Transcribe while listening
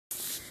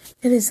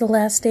It is the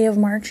last day of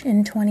March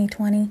in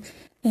 2020,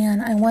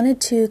 and I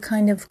wanted to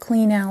kind of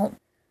clean out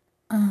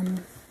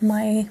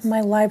my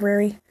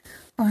library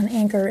on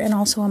Anchor and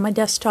also on my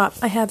desktop.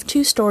 I have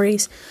two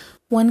stories,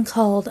 one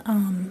called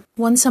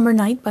One Summer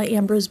Night by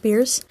Ambrose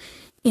Bierce,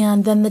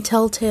 and then The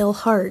Telltale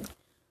Heart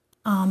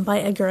by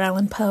Edgar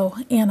Allan Poe,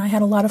 and I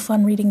had a lot of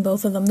fun reading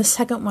both of them. The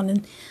second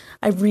one,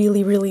 I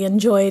really, really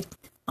enjoyed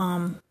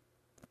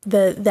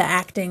the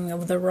acting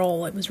of the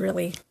role. It was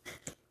really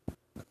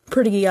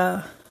pretty,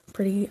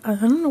 I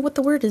don't know what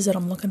the word is that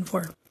I'm looking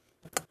for.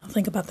 I'll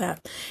think about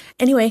that.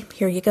 Anyway,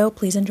 here you go.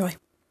 Please enjoy.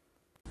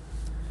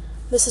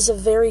 This is a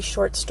very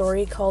short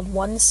story called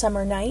One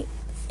Summer Night.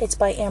 It's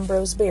by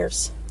Ambrose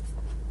Bierce.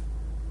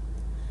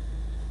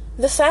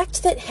 The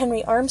fact that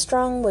Henry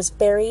Armstrong was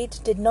buried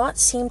did not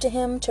seem to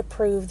him to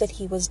prove that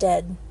he was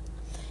dead.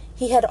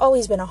 He had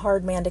always been a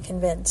hard man to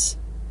convince.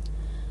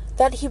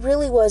 That he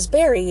really was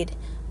buried,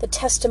 the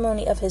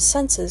testimony of his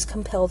senses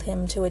compelled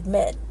him to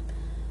admit.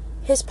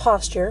 His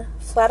posture,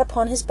 flat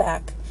upon his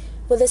back,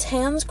 with his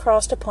hands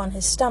crossed upon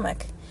his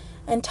stomach,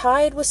 and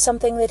tied with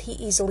something that he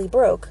easily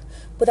broke,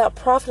 without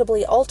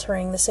profitably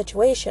altering the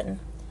situation.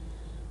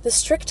 The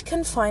strict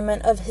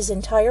confinement of his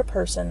entire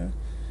person,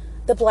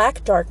 the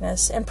black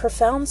darkness and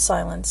profound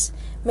silence,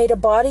 made a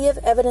body of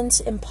evidence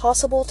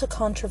impossible to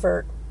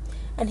controvert,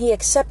 and he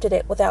accepted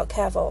it without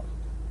cavil.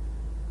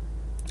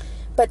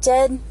 But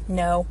dead?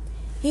 No.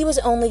 He was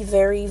only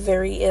very,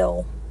 very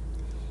ill.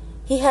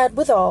 He had,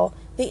 withal,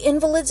 the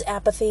invalid's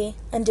apathy,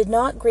 and did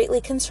not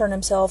greatly concern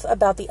himself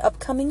about the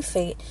upcoming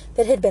fate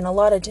that had been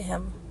allotted to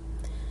him.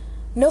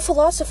 No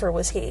philosopher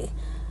was he,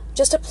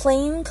 just a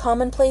plain,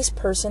 commonplace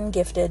person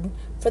gifted,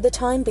 for the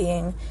time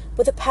being,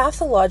 with a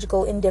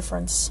pathological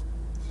indifference.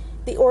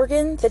 The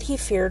organ that he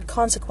feared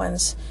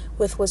consequence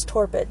with was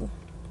torpid.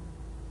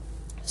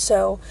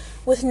 So,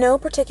 with no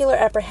particular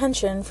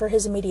apprehension for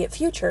his immediate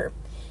future,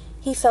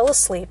 he fell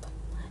asleep,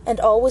 and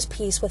all was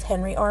peace with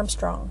Henry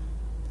Armstrong.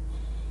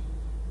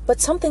 But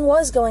something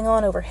was going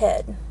on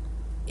overhead.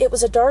 It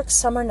was a dark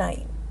summer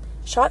night,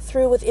 shot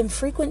through with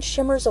infrequent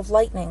shimmers of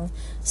lightning,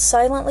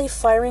 silently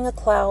firing a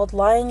cloud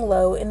lying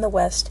low in the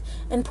west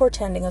and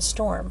portending a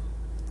storm.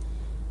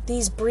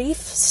 These brief,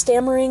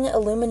 stammering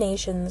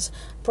illuminations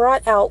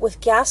brought out with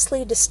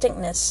ghastly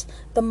distinctness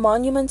the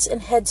monuments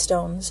and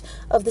headstones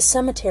of the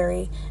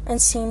cemetery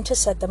and seemed to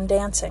set them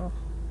dancing.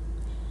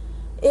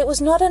 It was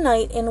not a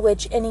night in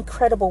which any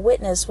credible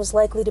witness was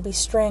likely to be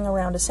straying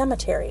around a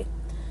cemetery,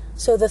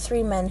 so the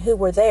three men who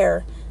were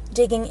there,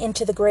 digging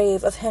into the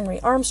grave of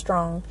Henry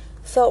Armstrong,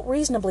 felt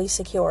reasonably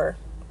secure.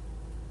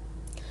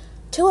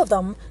 Two of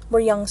them were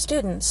young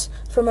students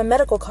from a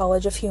medical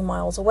college a few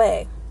miles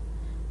away.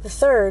 The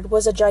third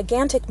was a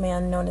gigantic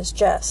man known as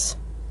Jess.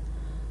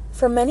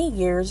 For many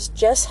years,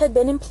 Jess had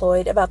been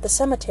employed about the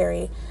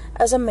cemetery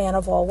as a man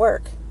of all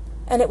work,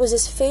 and it was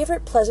his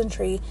favorite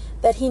pleasantry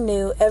that he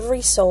knew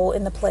every soul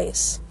in the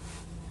place.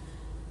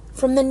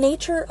 From the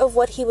nature of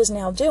what he was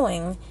now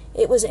doing,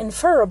 it was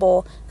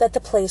inferable that the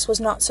place was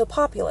not so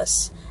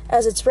populous,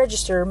 as its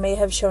register may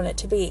have shown it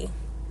to be.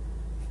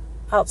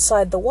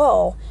 Outside the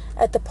wall,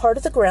 at the part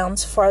of the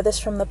grounds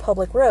farthest from the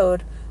public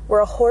road, were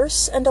a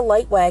horse and a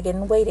light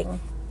wagon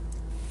waiting.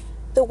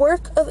 The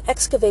work of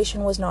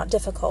excavation was not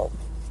difficult.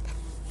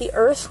 The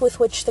earth with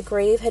which the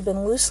grave had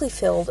been loosely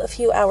filled a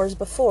few hours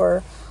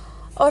before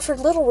offered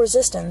little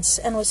resistance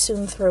and was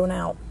soon thrown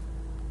out.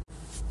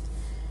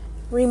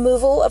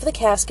 Removal of the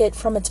casket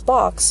from its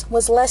box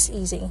was less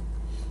easy,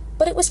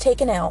 but it was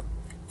taken out,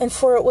 and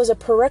for it was a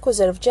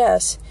prerequisite of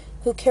Jess,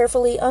 who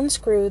carefully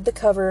unscrewed the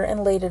cover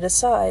and laid it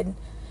aside,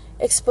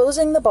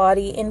 exposing the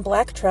body in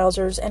black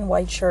trousers and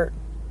white shirt.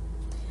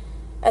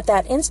 At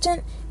that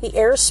instant the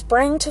air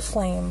sprang to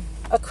flame,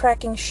 a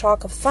cracking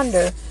shock of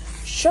thunder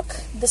shook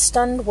the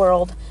stunned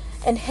world,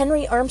 and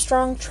Henry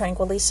Armstrong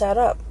tranquilly sat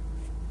up.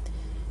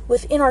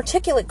 With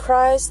inarticulate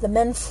cries the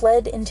men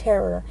fled in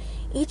terror,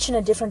 each in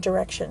a different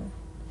direction.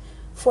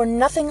 For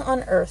nothing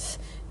on earth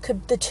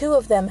could the two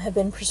of them have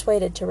been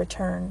persuaded to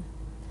return.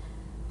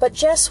 But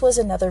Jess was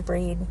another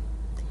breed.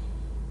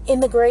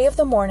 In the gray of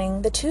the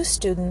morning, the two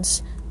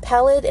students,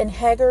 pallid and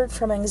haggard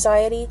from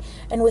anxiety,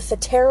 and with the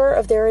terror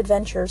of their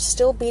adventure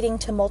still beating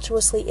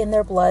tumultuously in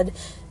their blood,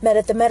 met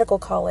at the medical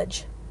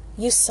college.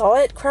 "You saw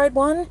it?" cried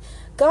one.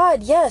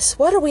 "God, yes!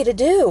 What are we to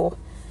do?"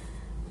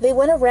 They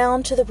went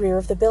around to the rear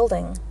of the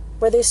building,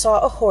 where they saw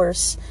a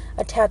horse,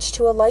 attached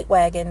to a light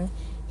wagon,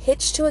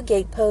 hitched to a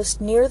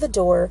gatepost near the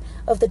door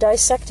of the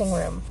dissecting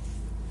room.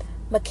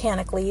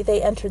 Mechanically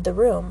they entered the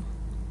room.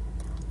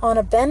 On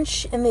a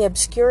bench in the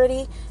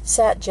obscurity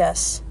sat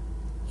Jess.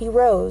 He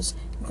rose,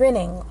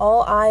 grinning,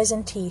 all eyes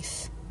and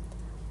teeth.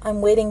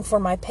 "I'm waiting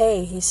for my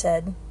pay," he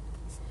said.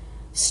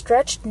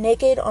 Stretched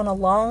naked on a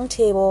long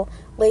table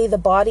lay the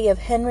body of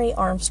Henry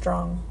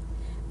Armstrong,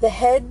 the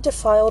head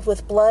defiled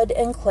with blood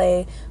and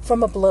clay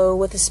from a blow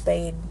with a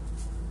spade.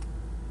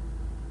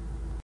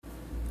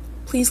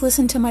 Please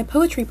listen to my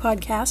poetry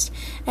podcast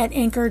at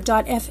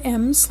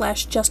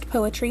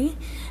anchor.fm/justpoetry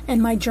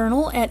and my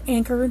journal at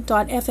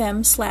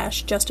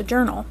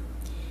anchor.fm/justajournal.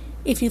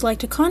 If you'd like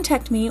to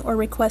contact me or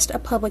request a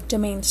public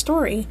domain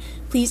story,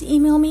 please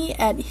email me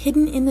at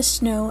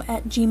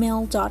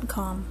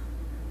hiddeninthesnow@gmail.com.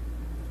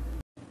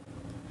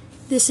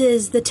 This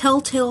is The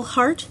Telltale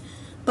Heart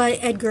by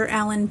Edgar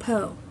Allan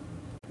Poe.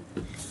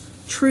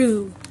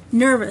 True,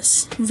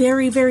 nervous,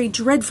 very, very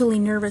dreadfully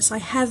nervous I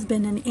have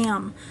been and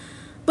am.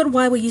 But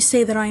why will you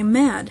say that I am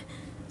mad?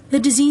 The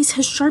disease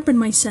has sharpened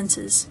my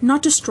senses,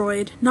 not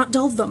destroyed, not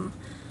dulled them.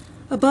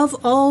 Above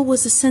all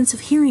was the sense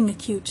of hearing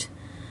acute.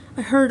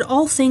 I heard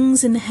all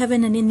things in the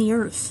heaven and in the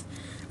earth.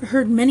 I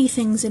heard many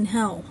things in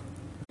hell.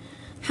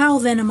 How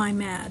then am I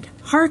mad?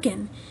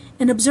 Hearken,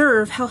 and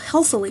observe how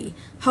healthily,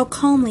 how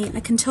calmly I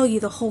can tell you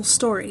the whole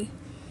story.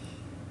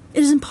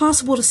 It is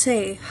impossible to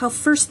say how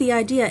first the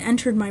idea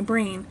entered my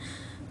brain,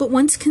 but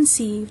once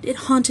conceived,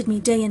 it haunted me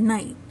day and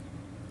night.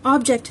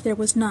 Object there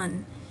was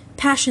none.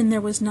 Passion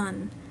there was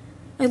none.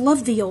 I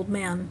loved the old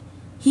man.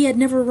 He had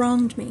never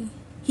wronged me.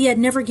 He had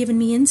never given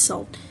me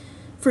insult.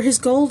 For his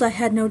gold I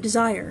had no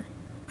desire.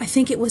 I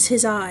think it was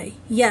his eye.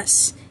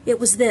 Yes, it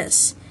was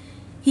this.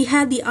 He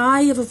had the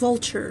eye of a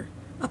vulture,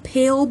 a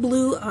pale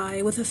blue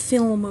eye with a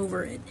film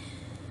over it.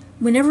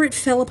 Whenever it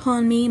fell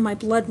upon me, my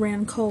blood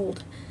ran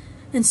cold.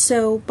 And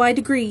so, by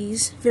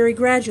degrees, very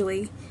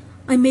gradually,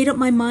 I made up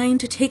my mind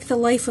to take the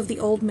life of the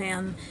old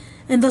man,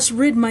 and thus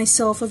rid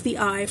myself of the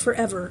eye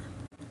forever.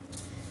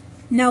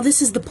 Now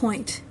this is the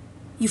point.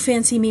 You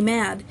fancy me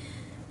mad.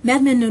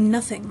 Madmen know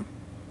nothing.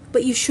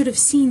 But you should have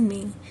seen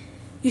me.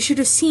 You should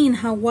have seen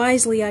how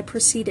wisely I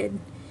proceeded,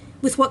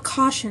 with what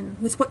caution,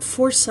 with what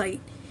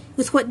foresight,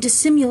 with what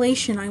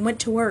dissimulation I went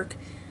to work.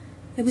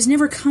 I was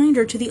never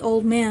kinder to the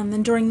old man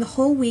than during the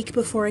whole week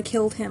before I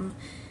killed him.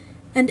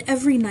 And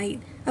every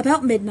night,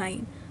 about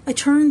midnight, I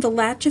turned the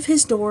latch of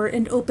his door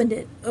and opened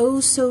it, oh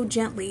so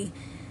gently.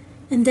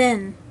 And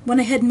then, when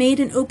I had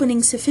made an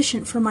opening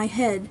sufficient for my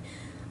head,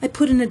 I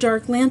put in a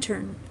dark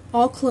lantern,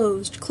 all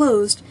closed,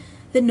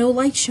 that no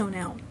light shone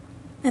out,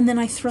 and then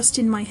I thrust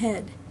in my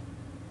head.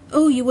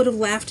 Oh, you would have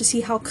laughed to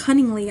see how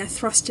cunningly I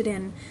thrust it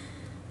in.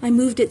 I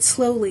moved it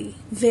slowly,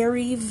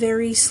 very,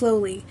 very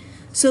slowly,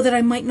 so that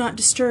I might not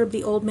disturb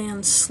the old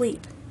man's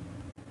sleep.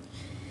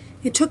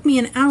 It took me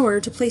an hour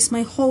to place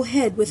my whole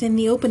head within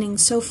the opening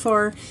so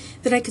far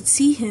that I could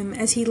see him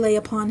as he lay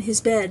upon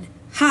his bed.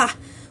 Ha!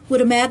 Would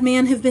a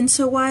madman have been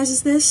so wise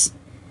as this?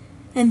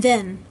 And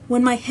then,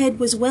 when my head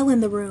was well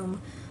in the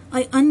room,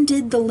 I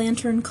undid the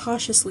lantern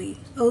cautiously,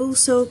 oh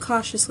so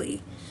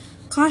cautiously.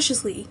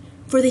 Cautiously,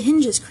 for the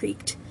hinges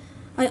creaked.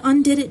 I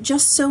undid it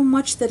just so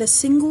much that a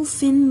single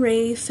thin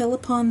ray fell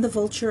upon the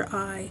vulture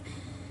eye,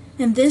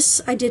 and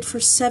this I did for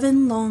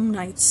 7 long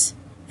nights,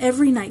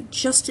 every night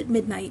just at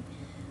midnight,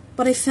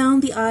 but I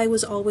found the eye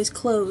was always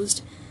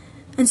closed,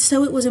 and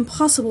so it was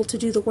impossible to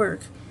do the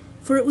work,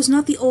 for it was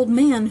not the old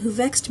man who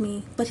vexed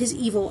me, but his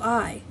evil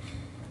eye.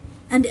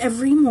 And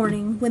every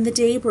morning, when the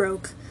day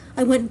broke,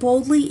 I went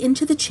boldly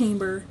into the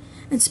chamber,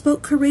 and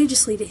spoke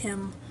courageously to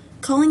him,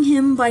 calling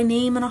him by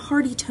name in a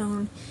hearty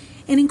tone,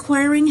 and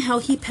inquiring how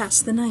he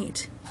passed the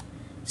night.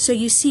 So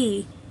you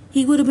see,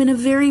 he would have been a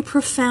very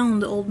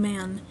profound old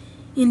man,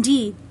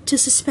 indeed, to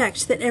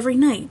suspect that every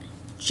night,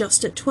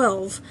 just at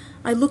 12,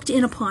 I looked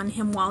in upon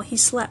him while he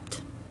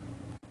slept.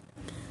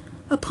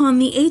 Upon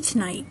the 8th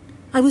night,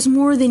 I was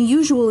more than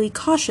usually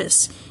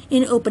cautious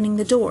in opening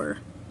the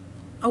door.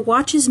 A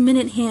watch's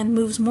minute hand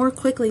moves more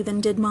quickly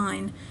than did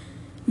mine.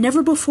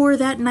 Never before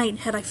that night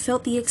had I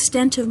felt the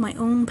extent of my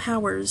own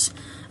powers,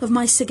 of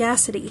my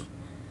sagacity.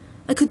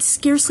 I could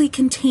scarcely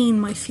contain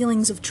my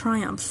feelings of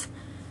triumph.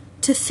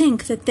 To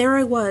think that there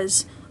I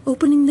was,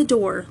 opening the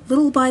door,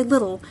 little by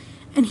little,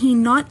 and he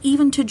not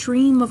even to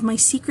dream of my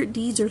secret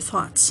deeds or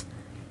thoughts.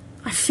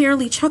 I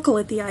fairly chuckle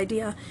at the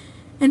idea,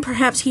 and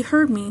perhaps he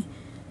heard me,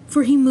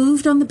 for he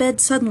moved on the bed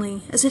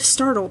suddenly, as if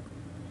startled.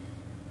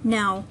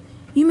 Now,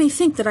 you may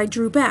think that I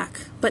drew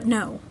back, but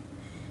no.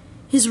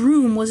 His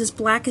room was as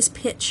black as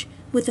pitch,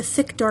 with a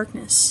thick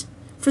darkness,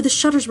 for the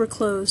shutters were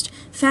closed,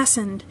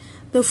 fastened,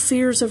 though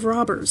fears of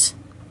robbers.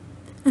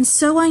 And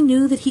so I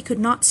knew that he could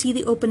not see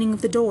the opening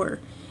of the door,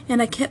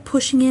 and I kept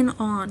pushing in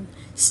on,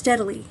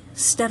 steadily,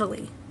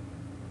 steadily.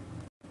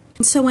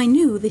 And so I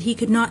knew that he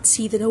could not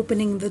see the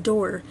opening of the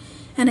door,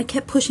 and I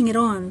kept pushing it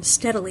on,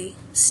 steadily,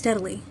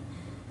 steadily.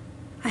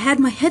 I had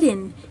my head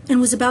in, and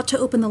was about to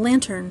open the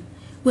lantern,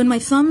 when my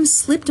thumb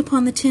slipped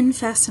upon the tin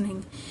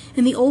fastening,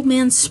 and the old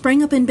man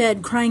sprang up in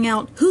bed, crying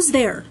out, "Who's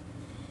there?"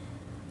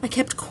 I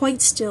kept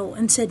quite still,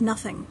 and said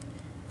nothing.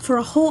 For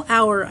a whole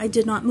hour I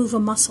did not move a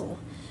muscle,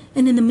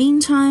 and in the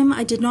meantime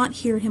I did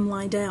not hear him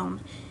lie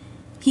down.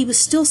 He was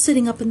still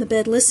sitting up in the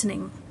bed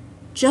listening,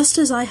 just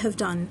as I have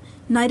done,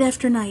 night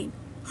after night,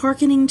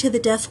 hearkening to the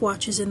death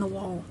watches in the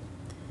wall.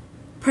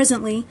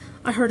 Presently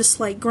I heard a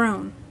slight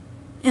groan,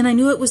 and I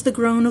knew it was the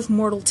groan of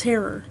mortal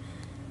terror.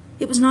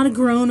 It was not a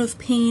groan of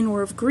pain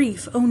or of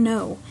grief, oh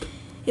no.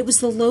 It was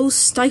the low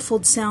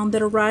stifled sound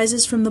that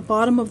arises from the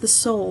bottom of the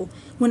soul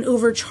when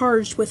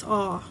overcharged with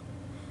awe.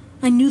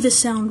 I knew the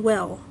sound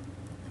well.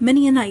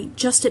 Many a night,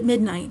 just at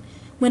midnight,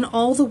 when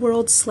all the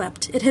world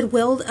slept, it had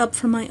welled up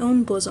from my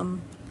own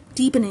bosom,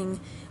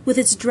 deepening, with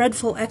its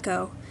dreadful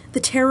echo, the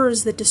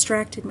terrors that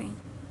distracted me.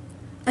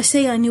 I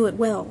say I knew it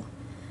well.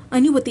 I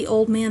knew what the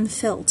old man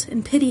felt,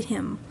 and pitied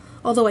him,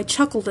 although I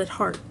chuckled at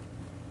heart.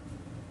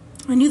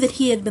 I knew that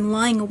he had been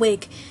lying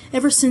awake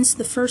ever since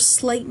the first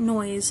slight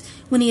noise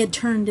when he had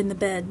turned in the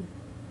bed.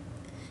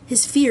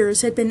 His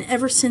fears had been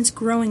ever since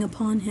growing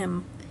upon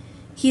him.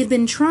 He had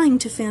been trying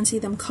to fancy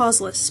them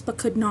causeless, but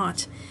could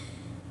not.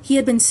 He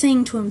had been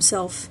saying to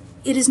himself,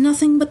 "It is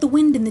nothing but the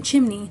wind in the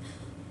chimney.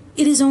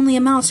 It is only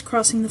a mouse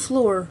crossing the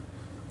floor."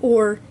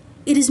 Or,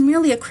 "It is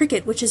merely a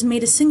cricket which has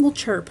made a single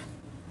chirp."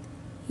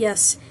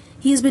 Yes,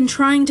 he has been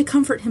trying to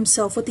comfort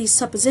himself with these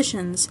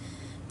suppositions,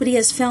 but he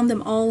has found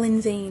them all in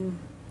vain.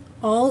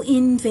 All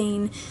in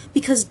vain,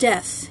 because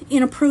death,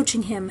 in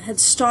approaching him,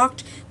 had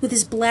stalked with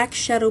his black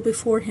shadow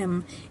before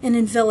him and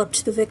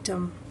enveloped the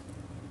victim.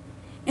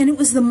 And it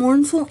was the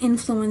mournful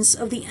influence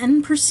of the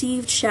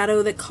unperceived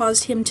shadow that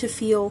caused him to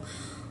feel,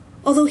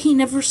 although he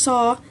never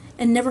saw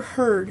and never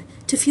heard,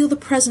 to feel the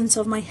presence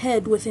of my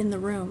head within the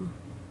room.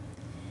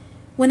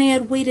 When I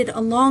had waited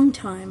a long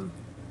time,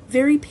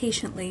 very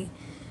patiently,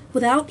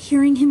 without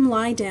hearing him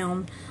lie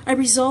down, I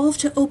resolved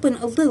to open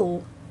a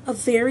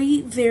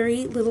very,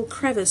 very little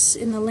crevice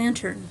in the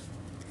lantern.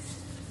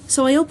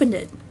 So I opened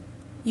it.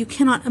 You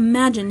cannot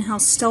imagine how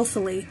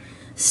stealthily,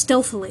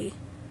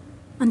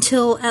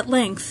 until, at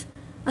length,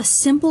 a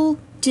simple,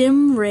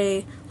 dim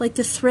ray, like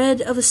the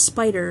thread of a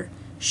spider,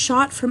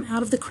 shot from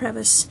out of the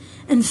crevice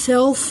and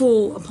fell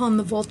full upon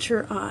the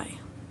vulture eye.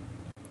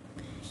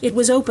 It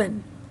was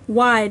open,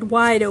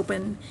 wide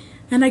open,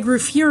 and I grew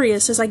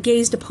furious as I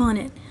gazed upon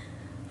it.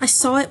 I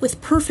saw it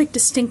with perfect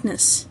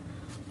distinctness,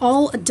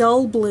 all a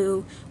dull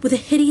blue, with a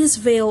hideous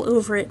veil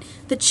over it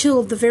that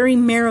chilled the very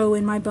marrow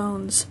in my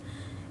bones.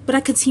 But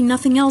I could see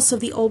nothing else of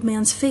the old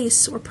man's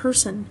face or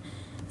person,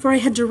 for I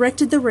had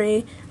directed the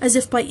ray, as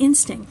if by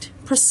instinct,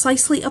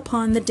 precisely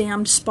upon the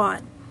damned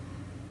spot.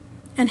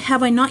 And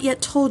have I not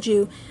yet told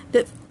you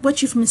that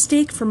what you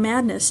mistake for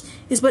madness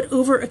is but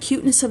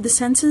over-acuteness of the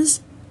senses?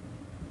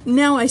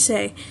 Now, I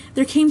say,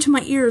 there came to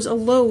my ears a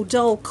low,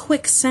 dull,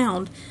 quick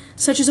sound,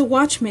 such as a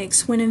watch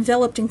makes when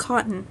enveloped in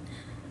cotton.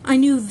 I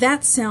knew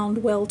that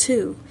sound well,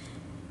 too.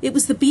 It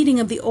was the beating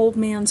of the old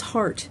man's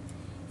heart.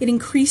 It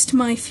increased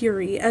my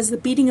fury, as the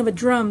beating of a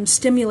drum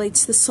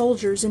stimulates the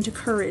soldiers into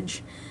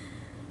courage.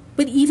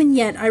 But even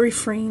yet I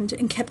refrained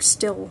and kept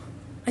still.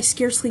 I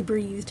scarcely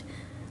breathed.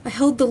 I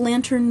held the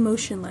lantern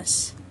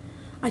motionless.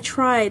 I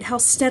tried how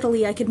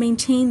steadily I could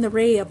maintain the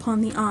ray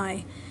upon the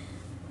eye.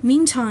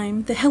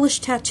 Meantime, the hellish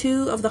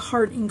tattoo of the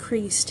heart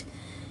increased.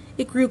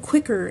 It grew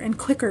quicker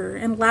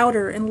and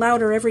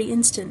louder every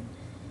instant.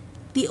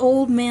 The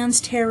old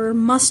man's terror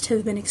must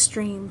have been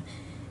extreme.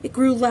 It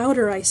grew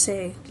louder, I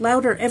say,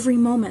 louder every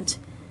moment.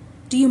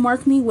 Do you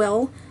mark me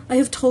well? I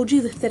have told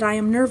you that I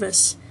am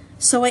nervous.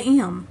 So I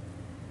am.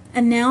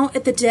 And now,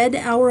 at the dead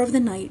hour of the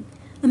night,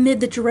 amid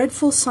the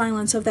dreadful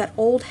silence of that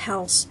old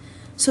house,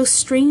 so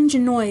strange a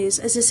noise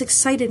as this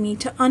excited me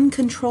to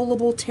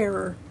uncontrollable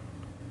terror.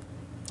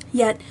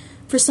 Yet,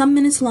 for some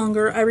minutes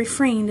longer, I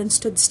refrained and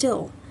stood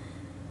still.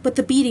 But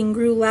the beating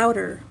grew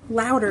louder.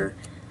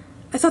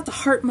 I thought the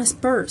heart must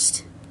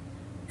burst.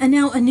 And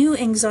now a new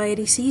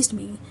anxiety seized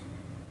me.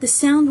 The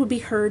sound would be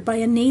heard by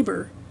a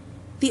neighbor.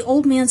 The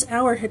old man's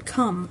hour had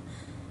come.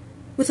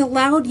 With a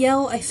loud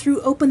yell, I threw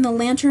open the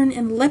lantern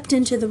and leapt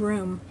into the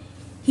room.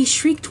 He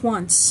shrieked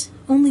once,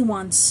 only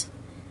once.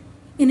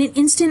 In an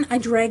instant I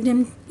dragged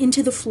him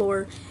into the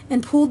floor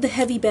and pulled the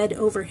heavy bed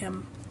over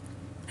him.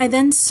 I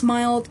then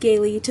smiled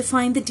gaily to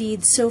find the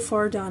deed so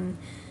far done.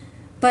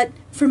 But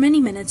for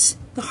many minutes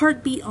the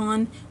heart beat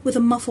on with a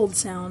muffled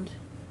sound.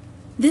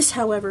 This,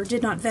 however,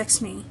 did not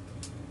vex me.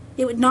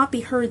 It would not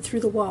be heard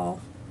through the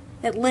wall.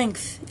 At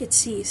length it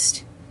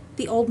ceased.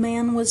 The old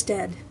man was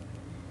dead.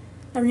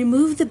 I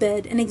removed the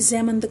bed and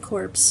examined the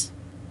corpse.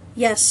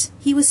 Yes,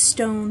 he was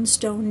stone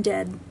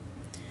dead.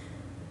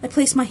 I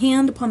placed my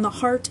hand upon the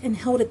heart and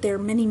held it there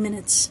many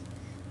minutes.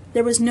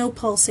 There was no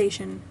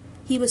pulsation.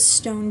 He was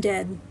stone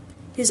dead.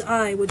 His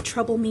eye would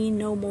trouble me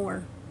no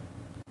more.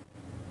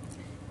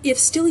 If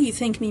still you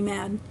think me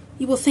mad,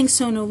 you will think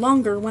so no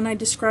longer when I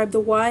describe the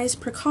wise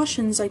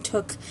precautions I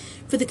took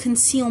for the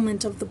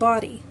concealment of the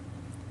body.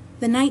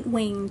 The night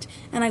waned,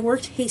 and I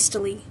worked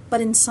hastily,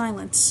 but in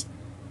silence.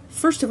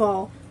 First of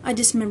all, I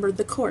dismembered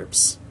the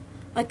corpse.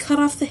 I cut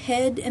off the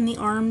head and the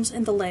arms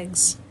and the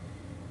legs.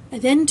 I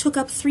then took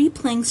up 3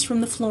 planks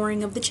from the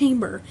flooring of the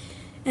chamber,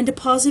 and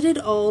deposited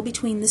all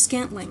between the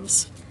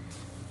scantlings.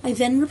 I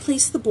then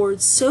replaced the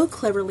boards so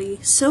cleverly,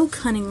 so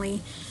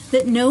cunningly,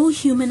 that no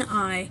human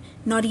eye,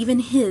 not even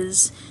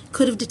his,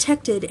 could have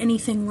detected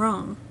anything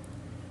wrong.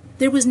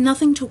 There was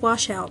nothing to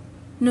wash out,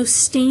 no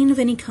stain of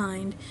any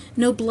kind,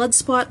 no blood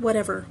spot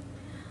whatever.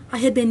 I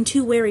had been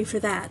too wary for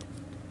that.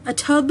 A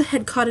tub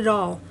had caught it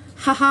all.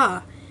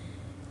 Ha!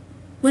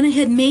 When I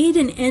had made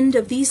an end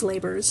of these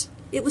labors,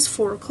 it was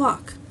 4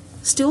 o'clock,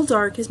 still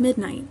dark as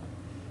midnight.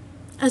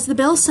 As the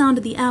bell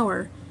sounded the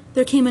hour,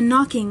 there came a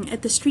knocking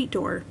at the street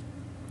door.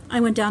 I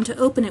went down to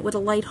open it with a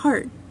light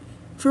heart,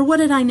 for what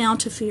had I now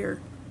to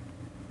fear?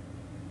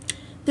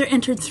 there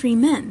entered 3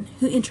 men,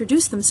 who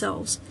introduced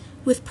themselves,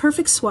 with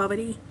perfect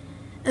suavity,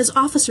 as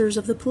officers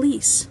of the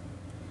police.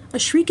 A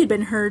shriek had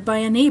been heard by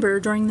a neighbor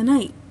during the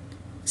night.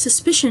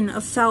 Suspicion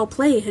of foul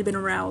play had been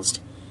aroused.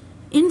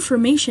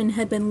 Information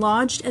had been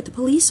lodged at the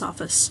police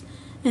office,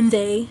 and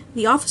they,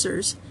 the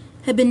officers,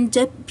 had been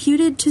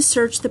deputed to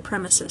search the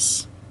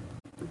premises.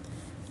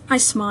 I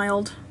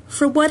smiled,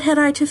 for what had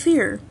I to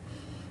fear?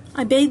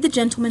 I bade the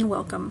gentleman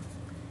welcome.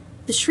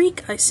 The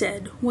shriek, I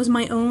said, was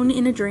my own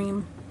in a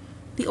dream.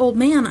 The old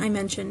man, I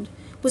mentioned,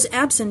 was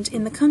absent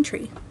in the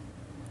country.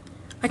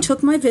 I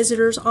took my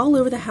visitors all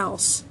over the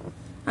house.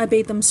 I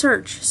bade them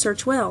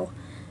search well.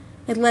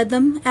 I led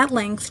them, at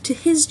length, to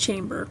his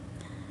chamber.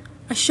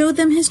 I showed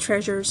them his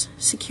treasures,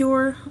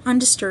 secure,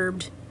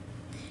 undisturbed.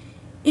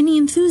 In the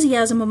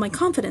enthusiasm of my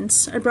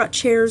confidence, I brought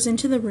chairs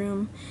into the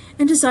room,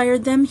 and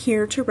desired them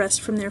here to rest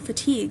from their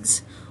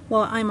fatigues,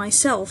 while I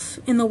myself,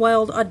 in the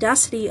wild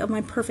audacity of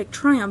my perfect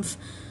triumph,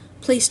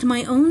 placed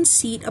my own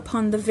seat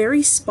upon the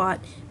very spot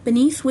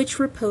beneath which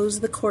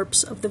reposed the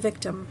corpse of the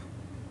victim.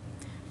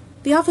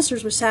 The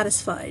officers were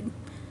satisfied.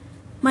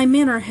 My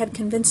manner had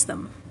convinced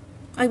them.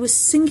 I was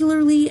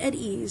singularly at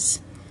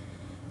ease.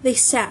 They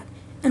sat,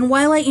 and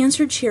while I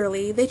answered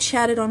cheerily, they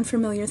chatted on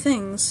familiar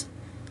things.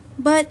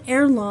 But,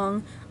 ere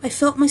long, I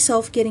felt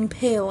myself getting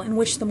pale and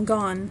wished them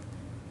gone.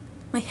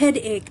 My head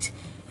ached,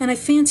 and I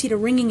fancied a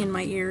ringing in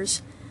my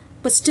ears,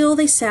 but still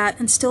they sat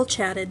and still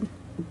chatted.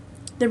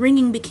 The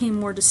ringing became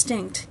more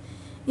distinct.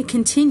 It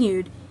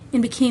continued,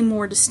 and became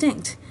more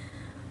distinct.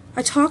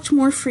 I talked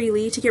more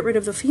freely to get rid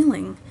of the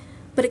feeling,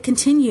 but it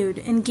continued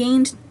and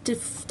gained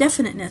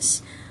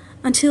definiteness,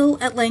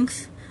 until, at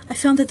length, I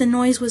found that the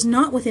noise was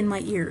not within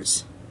my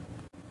ears.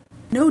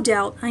 No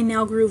doubt I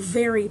now grew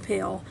very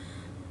pale,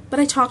 but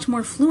I talked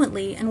more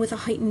fluently and with a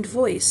heightened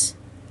voice.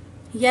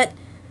 Yet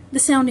the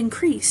sound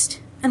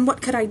increased, and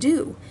what could I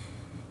do?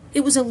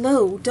 It was a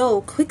low,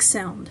 dull, quick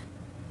sound.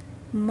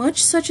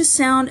 Much such a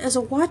sound as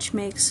a watch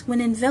makes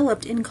when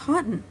enveloped in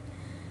cotton.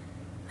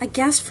 I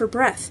gasped for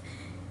breath,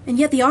 and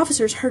yet the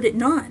officers heard it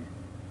not.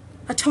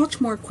 I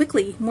talked more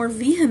quickly, more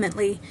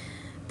vehemently,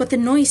 but the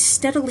noise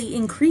steadily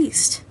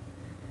increased.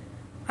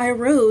 I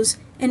arose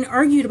and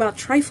argued about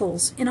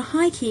trifles, in a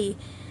high key,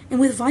 and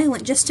with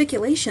violent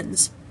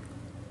gesticulations,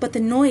 but the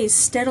noise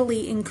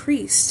steadily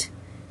increased.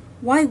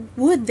 Why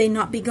would they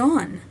not be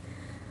gone?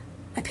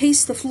 I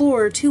paced the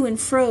floor to and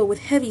fro with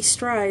heavy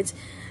strides,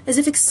 as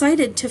if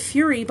excited to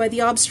fury by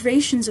the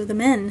observations of the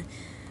men,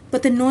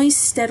 but the noise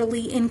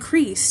steadily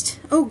increased.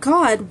 Oh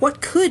God,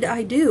 what could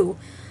I do?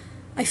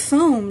 I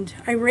foamed,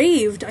 I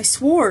raved, I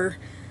swore.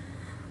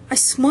 I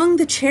swung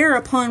the chair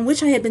upon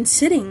which I had been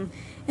sitting,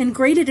 and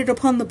grated it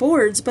upon the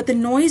boards, but the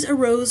noise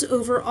arose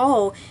over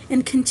all,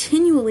 and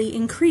continually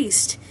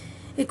increased.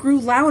 It grew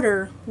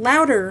louder,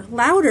 louder,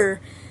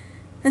 louder,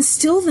 and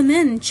still the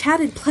men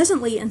chatted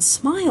pleasantly and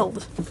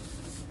smiled.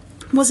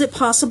 Was it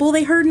possible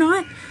they heard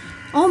not?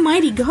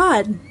 Almighty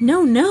God!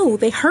 No, no,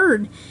 they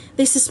heard.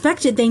 They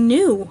suspected, they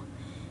knew.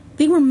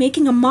 They were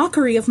making a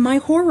mockery of my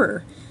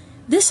horror.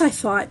 This I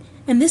thought,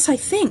 and this I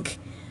think.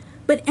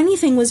 But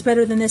anything was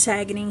better than this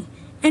agony.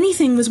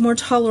 Anything was more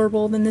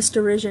tolerable than this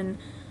derision.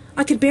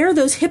 I could bear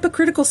those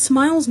hypocritical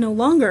smiles no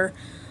longer.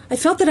 I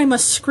felt that I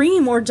must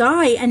scream or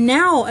die, and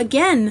now,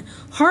 again,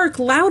 hark,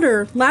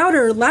 louder,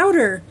 louder,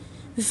 louder.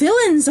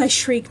 Villains, I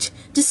shrieked,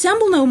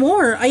 dissemble no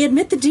more, I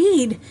admit the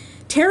deed.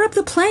 Tear up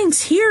the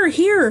planks, here,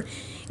 here.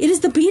 It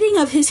is the beating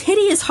of his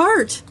hideous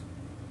heart.